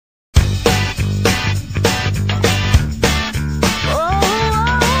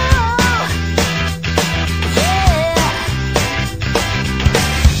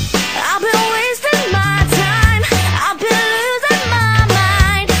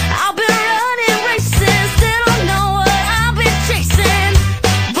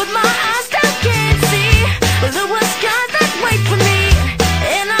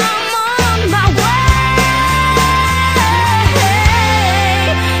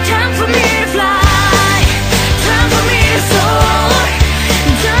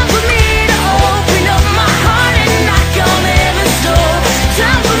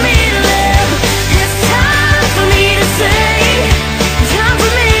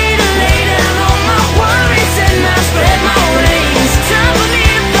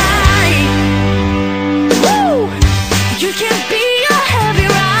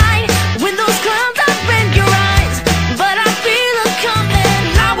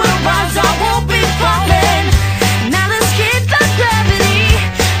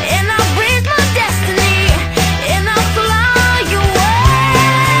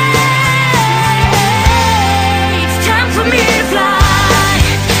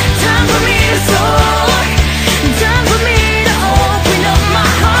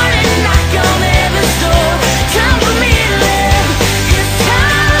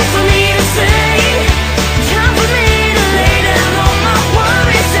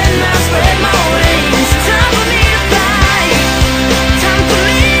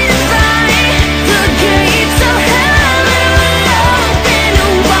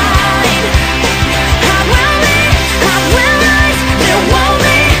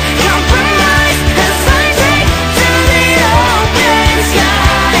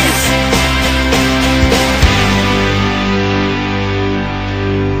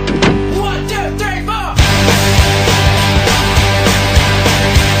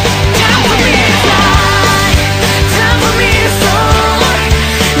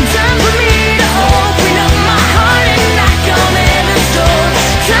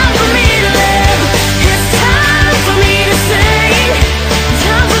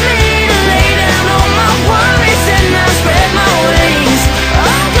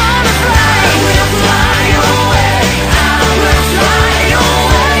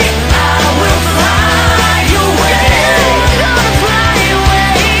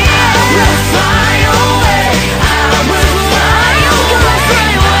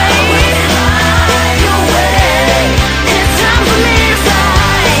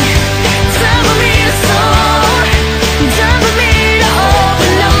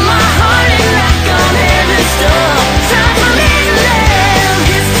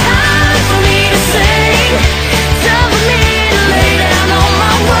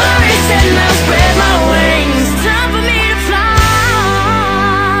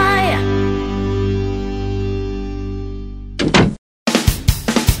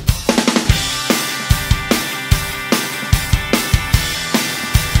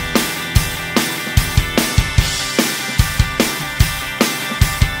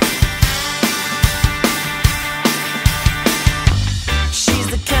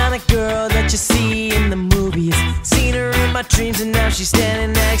she's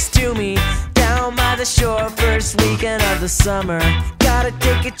standing next to me, down by the shore, first weekend of the summer. Gotta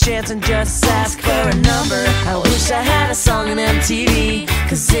take a chance and just ask for a number. I wish I had a song on MTV,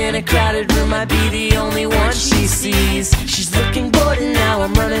 cause in a crowded room I'd be the only one she sees. She's looking bored and now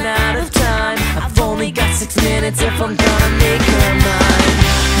I'm running out of time. I've only got 6 minutes if I'm gonna make her mine.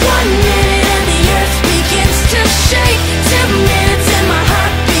 1 minute and the earth begins to shake. 2 minutes and my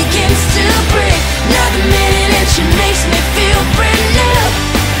heart begins to break. Another minute and she makes me feel brand new.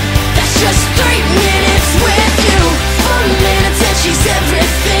 That's just 3 minutes with you. 4 minutes and she's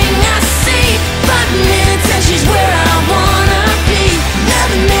everything I see. 5 minutes and she's where I wanna be.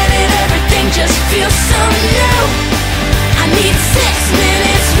 Another minute, everything just feels so new. I need 6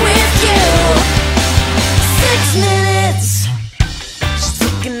 minutes with you. 6 minutes. She's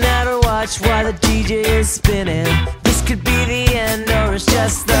looking at her watch while the DJ is spinning. This could be the end or it's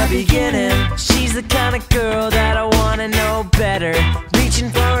just the beginning. She's the kind of girl that I wanna know better, reaching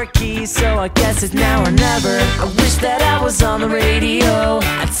for her keys, so I guess it's now or never. I wish that I was on the radio,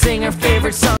 I'd sing her favorite song.